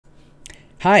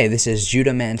Hi, this is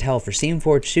Judah Mantel for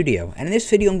SceneForge Studio, and in this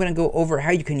video I'm going to go over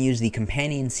how you can use the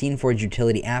companion SceneForge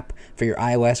utility app for your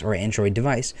iOS or Android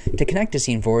device to connect to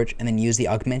SceneForge and then use the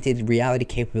augmented reality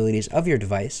capabilities of your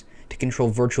device to control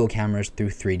virtual cameras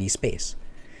through 3D space.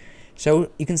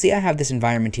 So you can see I have this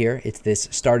environment here. It's this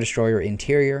Star Destroyer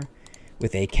interior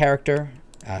with a character,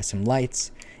 some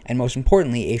lights, and most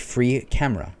importantly a free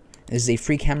camera. This is a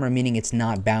free camera, meaning it's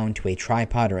not bound to a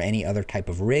tripod or any other type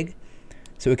of rig,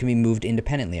 so it can be moved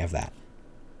independently of that.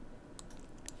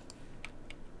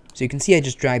 So you can see I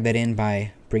just dragged that in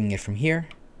by bringing it from here.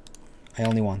 I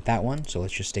only want that one, so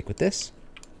let's just stick with this.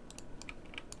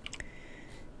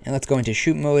 And let's go into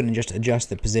shoot mode and just adjust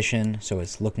the position so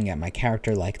it's looking at my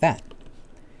character like that.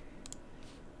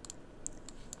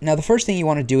 Now the first thing you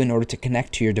want to do in order to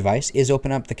connect to your device is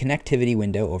open up the connectivity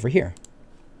window over here.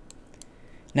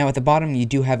 Now at the bottom you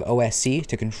do have OSC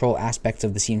to control aspects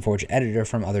of the SceneForge editor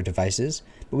from other devices,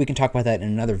 but we can talk about that in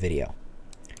another video.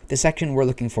 The section we're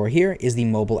looking for here is the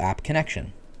mobile app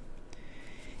connection.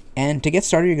 And to get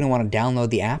started you're going to want to download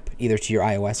the app either to your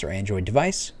iOS or Android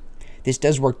device. This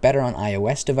does work better on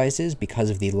iOS devices because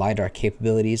of the LiDAR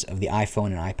capabilities of the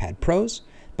iPhone and iPad Pros,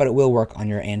 but it will work on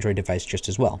your Android device just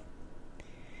as well.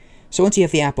 So once you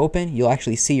have the app open, you'll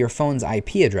actually see your phone's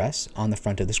IP address on the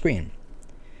front of the screen.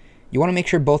 You want to make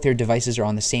sure both your devices are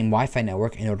on the same Wi-Fi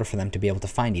network in order for them to be able to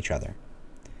find each other.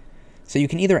 So you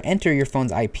can either enter your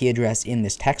phone's IP address in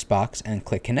this text box and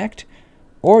click connect,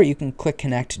 or you can click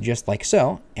connect just like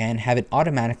so and have it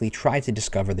automatically try to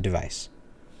discover the device.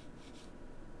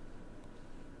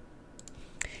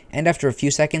 And after a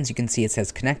few seconds you can see it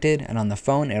says connected, and on the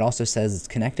phone it also says it's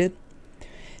connected.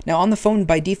 Now on the phone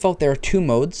by default there are two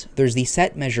modes. There's the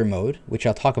set measure mode, which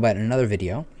I'll talk about in another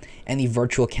video, and the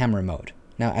virtual camera mode.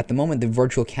 Now at the moment the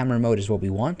virtual camera mode is what we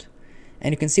want,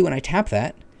 and you can see when I tap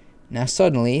that, now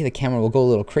suddenly the camera will go a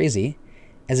little crazy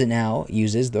as it now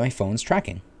uses my phone's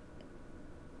tracking.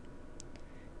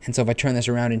 And so if I turn this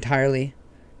around entirely,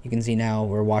 you can see now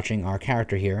we're watching our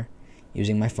character here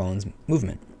using my phone's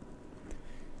movement.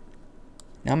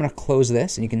 Now I'm going to close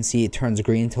this and you can see it turns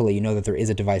green to let you know that there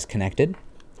is a device connected.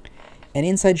 And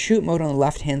inside shoot mode on the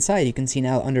left hand side you can see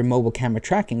now under mobile camera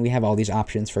tracking we have all these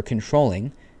options for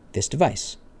controlling this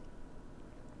device.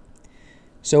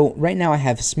 So right now I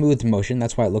have smooth motion,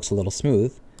 that's why it looks a little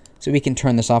smooth. So we can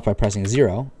turn this off by pressing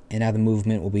 0, and now the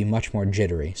movement will be much more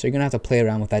jittery. So you're going to have to play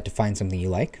around with that to find something you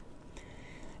like.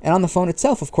 And on the phone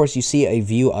itself, of course, you see a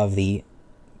view of the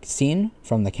scene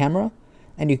from the camera,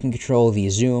 and you can control the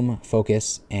zoom,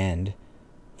 focus, and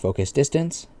focus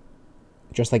distance,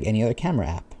 just like any other camera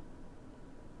app.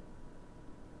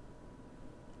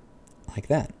 Like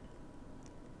that.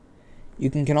 You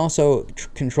can also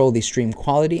control the stream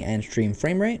quality and stream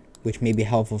frame rate, which may be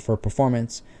helpful for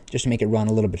performance, just to make it run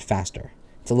a little bit faster.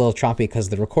 It's a little choppy because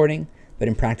of the recording, but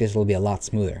in practice it'll be a lot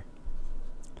smoother.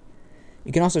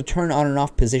 You can also turn on and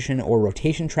off position or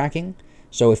rotation tracking.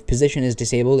 So if position is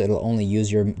disabled, it'll only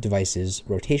use your device's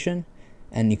rotation,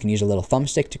 and you can use a little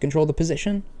thumbstick to control the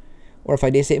position. Or if I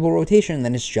disable rotation,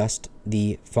 then it's just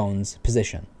the phone's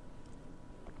position.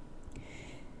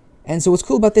 And so what's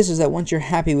cool about this is that once you're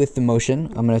happy with the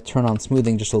motion, I'm going to turn on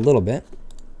smoothing just a little bit.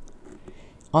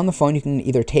 On the phone you can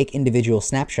either take individual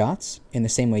snapshots in the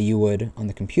same way you would on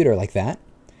the computer like that,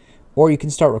 or you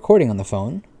can start recording on the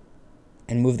phone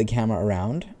and move the camera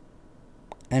around,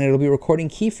 and it'll be recording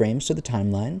keyframes to the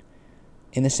timeline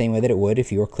in the same way that it would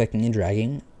if you were clicking and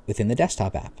dragging within the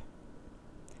desktop app.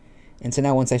 And so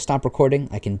now once I stop recording,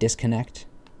 I can disconnect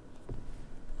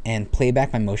and play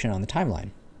back my motion on the timeline.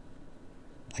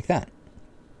 Like that.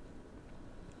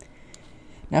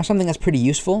 Now something that's pretty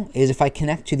useful is if I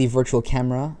connect to the virtual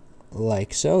camera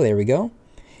like so, there we go,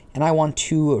 and I want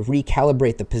to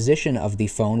recalibrate the position of the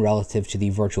phone relative to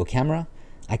the virtual camera,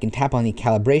 I can tap on the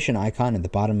calibration icon at the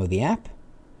bottom of the app.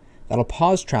 That'll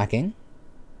pause tracking,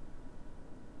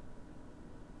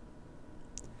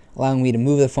 allowing me to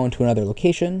move the phone to another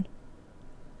location,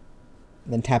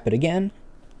 then tap it again,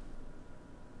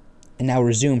 and now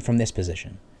resume from this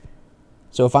position.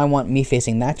 So if I want me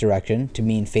facing that direction to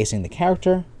mean facing the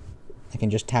character, I can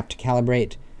just tap to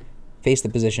calibrate, face the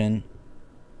position,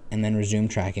 and then resume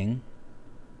tracking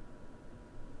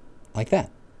like that.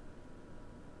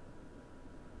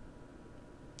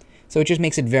 So it just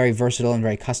makes it very versatile and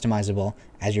very customizable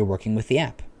as you're working with the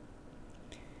app.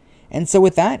 And so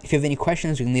with that, if you have any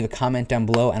questions, you can leave a comment down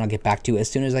below and I'll get back to you as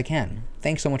soon as I can.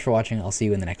 Thanks so much for watching. I'll see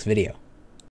you in the next video.